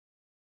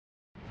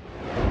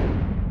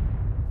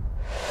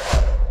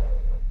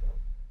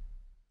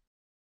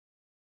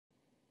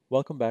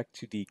Welcome back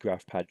to the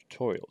GraphPad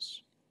tutorials.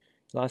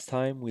 Last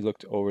time we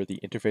looked over the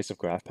interface of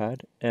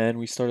GraphPad and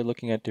we started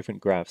looking at different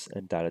graphs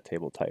and data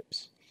table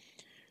types.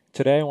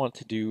 Today I want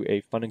to do a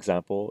fun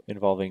example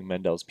involving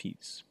Mendel's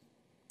P's.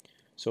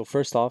 So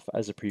first off,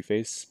 as a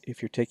preface,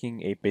 if you're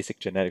taking a basic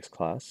genetics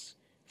class,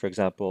 for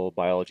example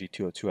Biology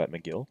 202 at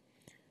McGill,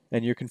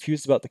 and you're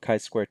confused about the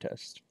chi-square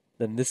test,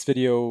 then this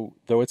video,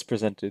 though it's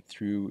presented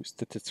through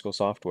statistical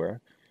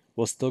software,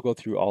 will still go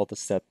through all the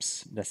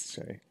steps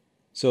necessary.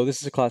 So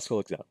this is a classical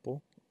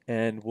example,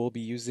 and we'll be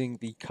using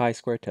the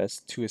chi-square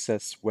test to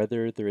assess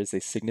whether there is a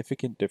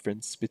significant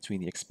difference between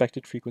the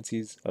expected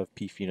frequencies of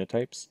P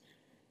phenotypes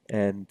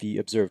and the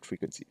observed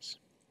frequencies.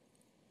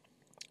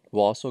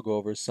 We'll also go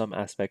over some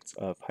aspects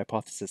of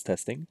hypothesis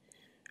testing,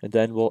 and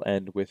then we'll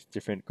end with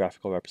different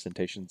graphical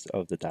representations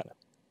of the data.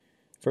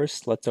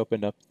 First, let's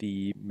open up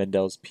the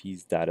Mendel's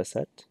P's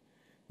dataset.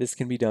 This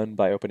can be done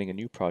by opening a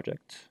new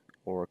project,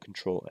 or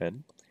Control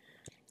N,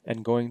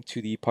 and going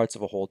to the parts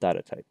of a whole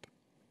data type.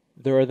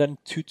 There are then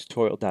two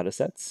tutorial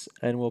datasets,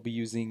 and we'll be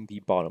using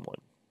the bottom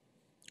one.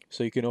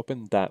 So you can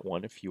open that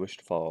one if you wish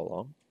to follow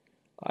along.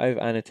 I've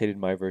annotated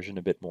my version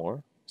a bit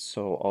more,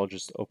 so I'll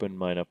just open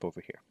mine up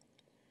over here.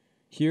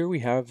 Here we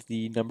have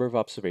the number of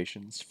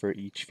observations for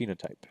each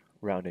phenotype: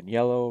 round in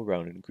yellow,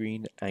 round in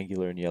green,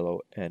 angular in yellow,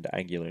 and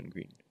angular in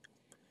green.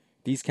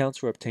 These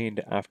counts were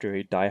obtained after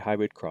a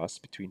dihybrid cross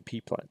between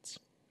pea plants.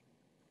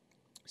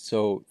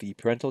 So the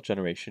parental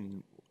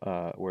generation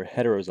were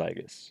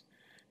heterozygous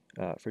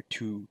for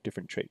two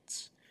different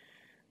traits.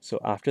 So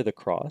after the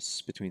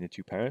cross between the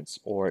two parents,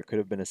 or it could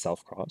have been a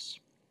self-cross,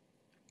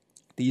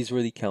 these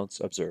were the counts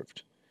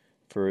observed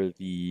for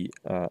the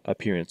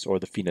appearance or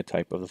the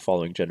phenotype of the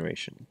following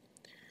generation.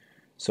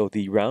 So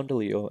the round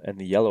allele and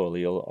the yellow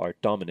allele are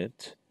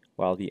dominant,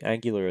 while the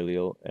angular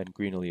allele and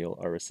green allele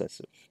are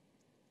recessive.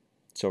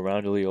 So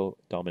round allele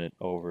dominant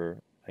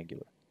over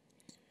angular.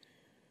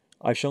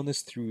 I've shown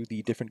this through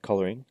the different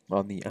coloring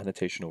on the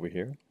annotation over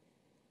here.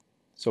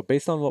 So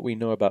based on what we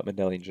know about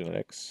Mendelian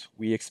genetics,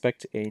 we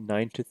expect a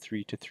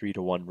 9:3 to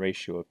 3:1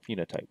 ratio of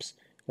phenotypes,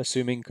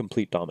 assuming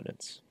complete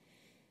dominance.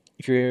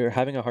 If you're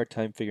having a hard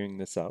time figuring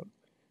this out,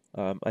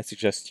 I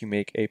suggest you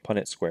make a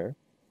Punnett Square.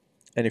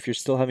 And if you're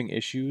still having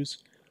issues,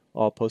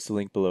 I'll post a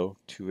link below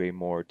to a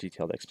more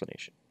detailed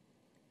explanation.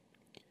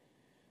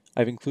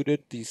 I've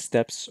included these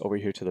steps over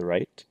here to the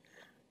right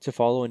to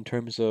follow in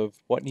terms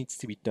of what needs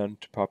to be done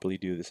to properly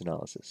do this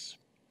analysis.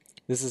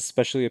 This is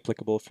especially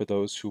applicable for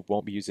those who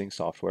won't be using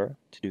software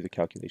to do the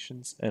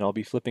calculations, and I'll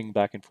be flipping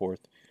back and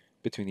forth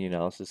between the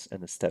analysis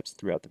and the steps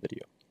throughout the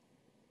video.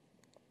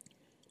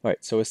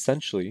 Alright, so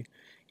essentially,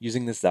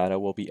 using this data,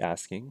 we'll be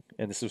asking,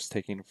 and this was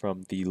taken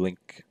from the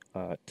link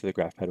to the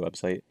GraphPad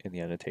website in the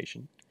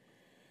annotation.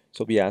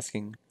 So we'll be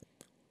asking,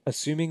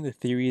 assuming the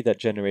theory that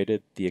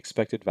generated the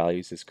expected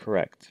values is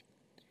correct,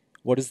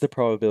 what is the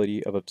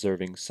probability of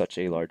observing such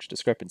a large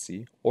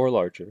discrepancy, or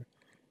larger,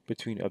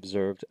 between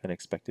observed and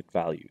expected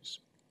values?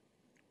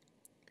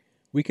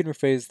 We can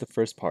rephrase the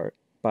first part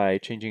by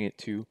changing it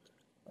to,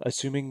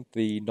 assuming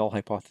the null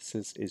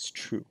hypothesis is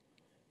true,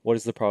 what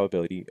is the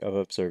probability of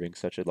observing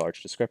such a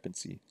large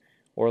discrepancy,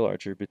 or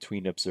larger,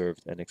 between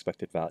observed and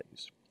expected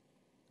values?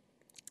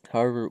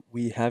 However,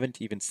 we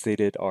haven't even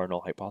stated our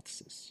null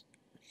hypothesis.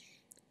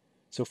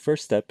 So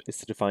first step is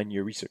to define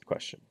your research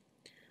question.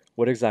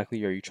 What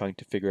exactly are you trying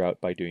to figure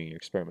out by doing your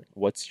experiment?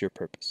 What's your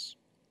purpose?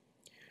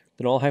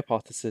 The null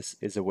hypothesis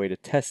is a way to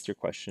test your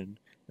question,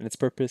 and its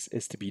purpose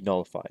is to be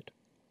nullified.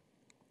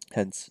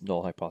 Hence,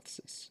 null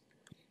hypothesis.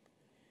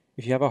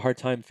 If you have a hard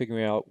time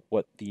figuring out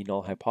what the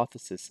null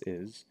hypothesis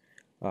is,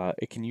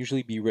 it can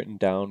usually be written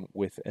down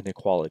with an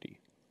equality.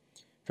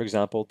 For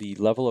example, the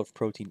level of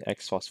protein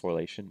X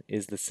phosphorylation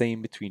is the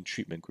same between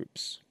treatment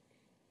groups.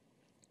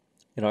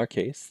 In our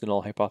case, the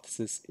null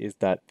hypothesis is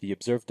that the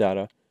observed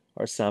data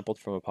are sampled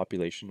from a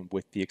population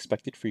with the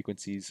expected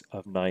frequencies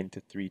of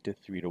 9:3 to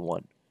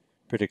 3:1,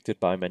 predicted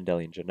by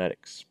Mendelian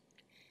genetics.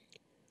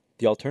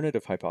 The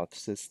alternative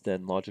hypothesis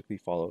then logically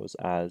follows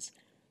as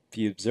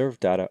the observed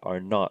data are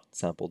not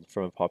sampled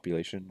from a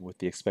population with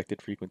the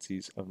expected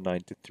frequencies of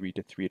 9:3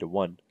 to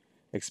 3:1,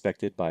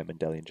 expected by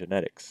Mendelian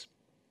genetics.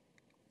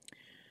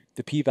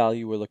 The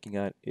p-value we're looking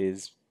at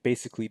is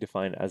basically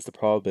defined as the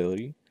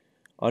probability,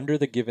 under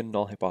the given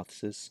null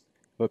hypothesis,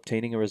 of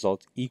obtaining a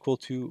result equal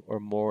to or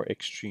more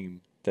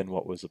extreme than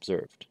what was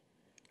observed.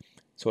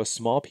 So a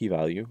small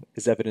p-value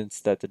is evidence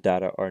that the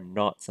data are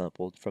not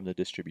sampled from the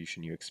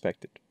distribution you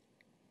expected,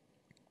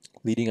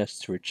 leading us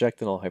to reject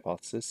the null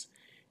hypothesis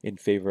in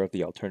favor of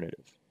the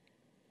alternative.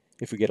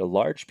 If we get a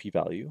large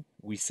p-value,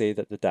 we say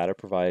that the data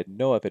provide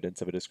no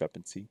evidence of a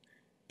discrepancy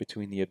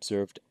between the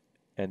observed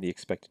and the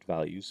expected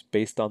values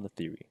based on the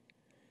theory,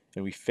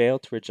 and we fail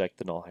to reject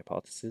the null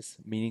hypothesis,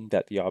 meaning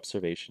that the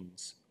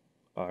observations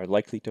are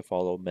likely to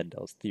follow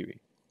Mendel's theory.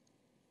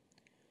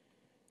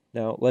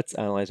 Now let's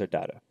analyze our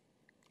data.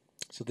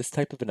 So this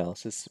type of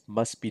analysis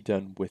must be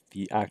done with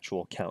the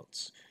actual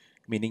counts,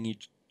 meaning you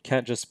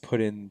can't just put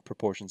in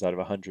proportions out of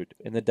 100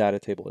 in the data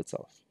table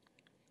itself.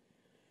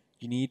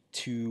 You need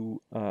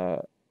to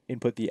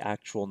input the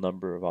actual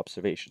number of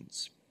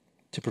observations.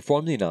 To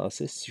perform the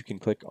analysis, you can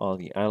click on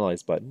the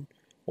Analyze button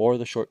or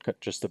the shortcut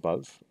just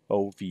above,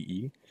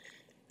 OVE,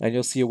 and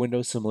you'll see a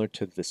window similar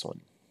to this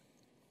one.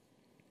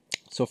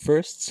 So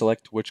first,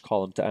 select which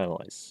column to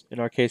analyze. In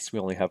our case, we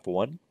only have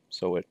one,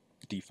 so it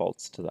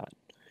defaults to that.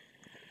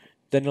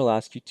 Then it'll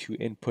ask you to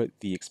input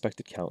the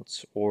expected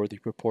counts or the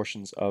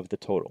proportions of the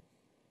total.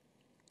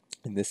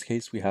 In this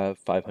case, we have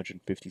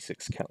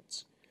 556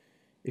 counts.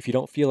 If you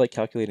don't feel like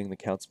calculating the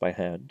counts by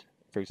hand,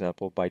 for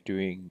example, by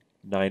doing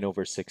 9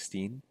 over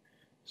 16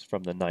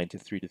 from the 9 to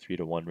 3 to 3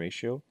 to 1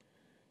 ratio,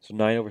 so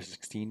 9 over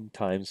 16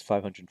 times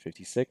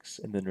 556,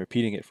 and then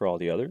repeating it for all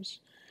the others,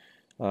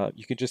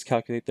 you can just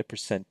calculate the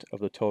percent of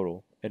the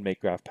total and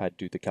make GraphPad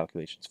do the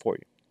calculations for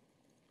you.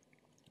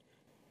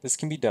 This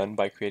can be done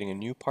by creating a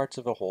new parts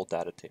of a whole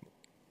data table.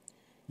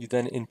 You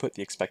then input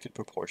the expected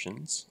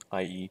proportions,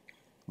 i.e.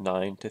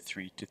 9 to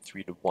 3 to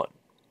 3 to 1,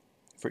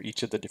 for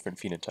each of the different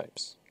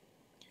phenotypes.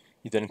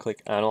 You then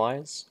click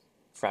Analyze,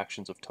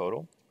 Fractions of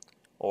Total,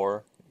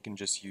 or you can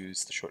just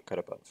use the shortcut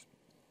above.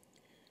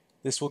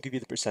 This will give you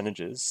the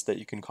percentages that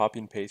you can copy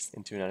and paste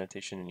into an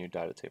annotation in your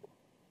data table.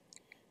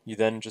 You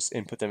then just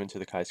input them into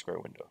the chi-square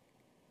window.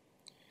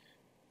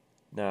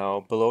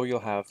 Now, below you'll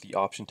have the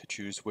option to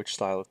choose which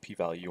style of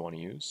p-value you want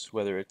to use,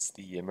 whether it's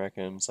the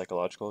American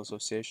Psychological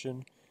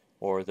Association,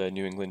 or the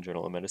New England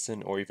Journal of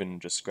Medicine, or even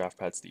just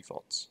GraphPad's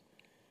defaults.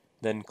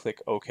 Then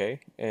click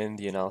OK, and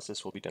the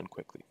analysis will be done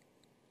quickly.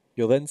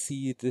 You'll then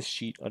see this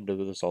sheet under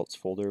the results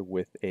folder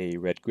with a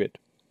red grid.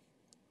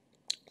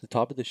 The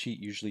top of the sheet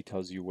usually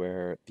tells you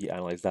where the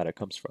analyzed data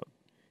comes from.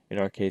 In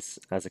our case,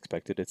 as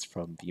expected, it's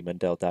from the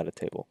Mendel data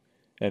table,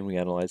 and we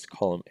analyze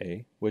column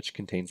A, which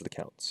contains the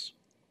counts.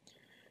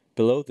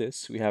 Below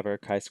this, we have our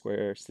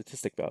chi-square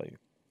statistic value,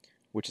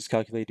 which is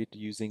calculated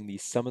using the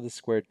sum of the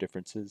squared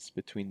differences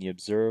between the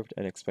observed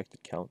and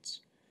expected counts,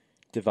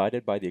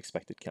 divided by the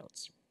expected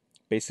counts.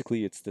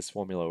 Basically, it's this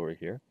formula over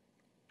here.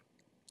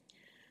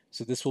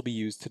 So this will be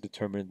used to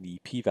determine the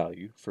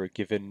p-value for a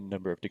given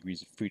number of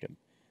degrees of freedom,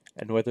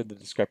 and whether the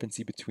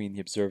discrepancy between the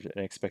observed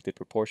and expected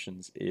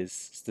proportions is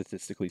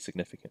statistically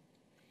significant.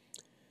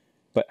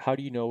 But how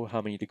do you know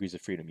how many degrees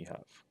of freedom you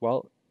have?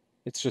 Well,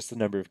 it's just the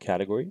number of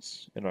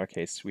categories. In our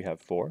case, we have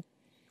 4,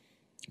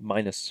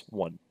 minus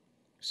 1,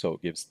 so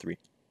it gives 3.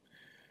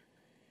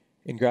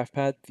 In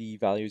GraphPad, the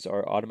values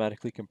are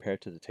automatically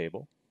compared to the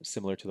table,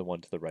 similar to the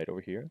one to the right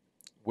over here,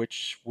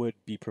 which would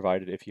be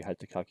provided if you had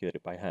to calculate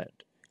it by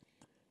hand.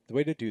 The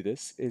way to do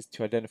this is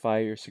to identify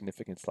your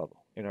significance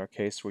level. In our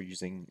case, we're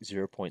using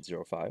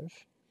 0.05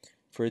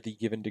 for the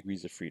given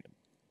degrees of freedom.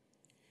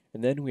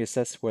 And then we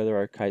assess whether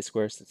our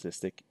chi-square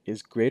statistic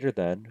is greater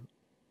than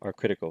our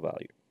critical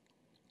value.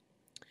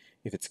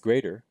 If it's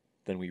greater,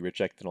 then we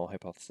reject the null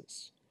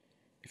hypothesis.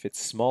 If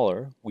it's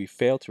smaller, we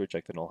fail to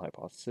reject the null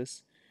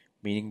hypothesis,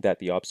 meaning that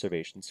the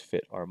observations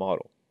fit our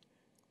model.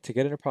 To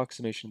get an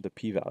approximation of the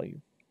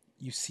p-value,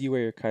 you see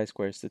where your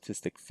chi-square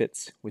statistic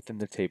fits within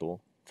the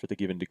table for the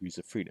given degrees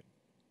of freedom.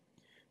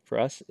 For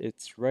us,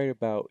 it's right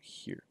about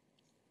here.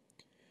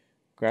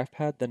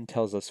 GraphPad then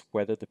tells us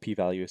whether the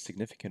p-value is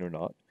significant or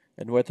not,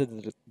 and whether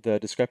the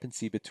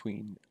discrepancy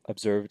between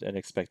observed and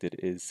expected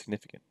is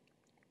significant.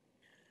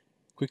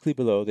 Quickly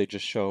below, they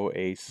just show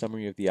a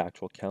summary of the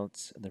actual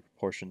counts and the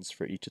proportions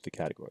for each of the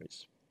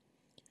categories.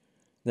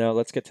 Now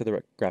let's get to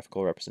the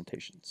graphical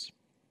representations.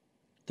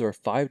 There are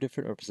 5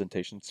 different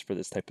representations for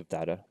this type of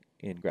data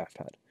in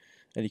GraphPad,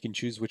 and you can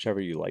choose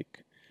whichever you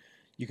like.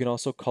 You can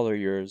also color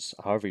yours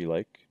however you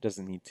like. It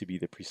doesn't need to be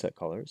the preset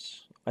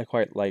colors. I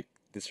quite like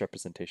this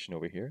representation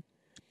over here.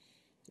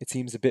 It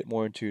seems a bit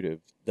more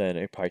intuitive than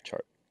a pie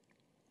chart.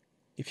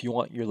 If you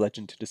want your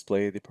legend to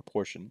display the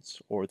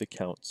proportions or the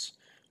counts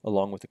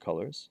along with the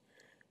colors,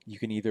 you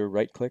can either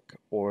right-click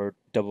or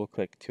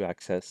double-click to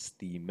access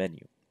the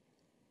menu.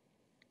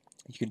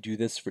 You can do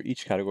this for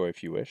each category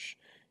if you wish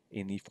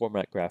in the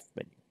Format Graph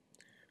menu.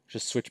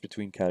 Just switch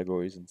between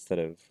categories instead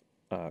of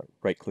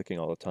right-clicking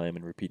all the time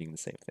and repeating the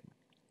same thing.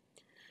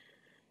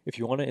 If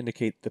you want to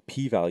indicate the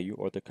p-value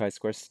or the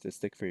chi-square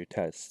statistic for your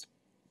test,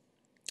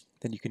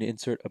 then you can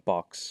insert a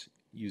box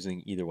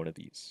using either one of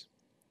these.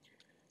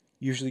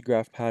 Usually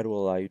GraphPad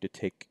will allow you to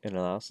take an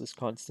analysis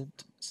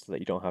constant so that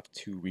you don't have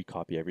to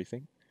recopy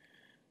everything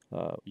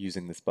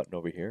using this button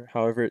over here.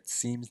 However, it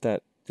seems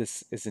that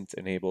this isn't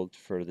enabled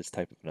for this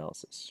type of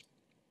analysis.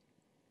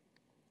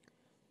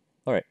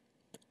 Alright,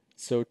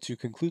 so to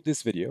conclude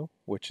this video,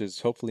 which is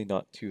hopefully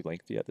not too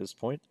lengthy at this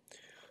point,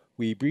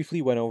 we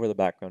briefly went over the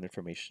background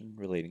information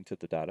relating to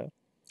the data.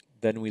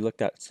 Then we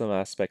looked at some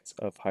aspects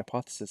of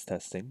hypothesis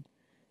testing,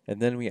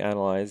 and then we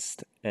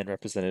analyzed and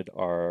represented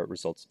our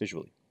results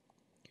visually.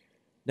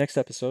 Next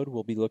episode,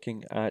 we'll be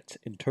looking at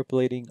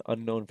interpolating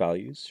unknown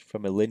values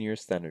from a linear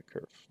standard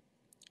curve.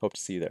 Hope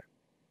to see you there.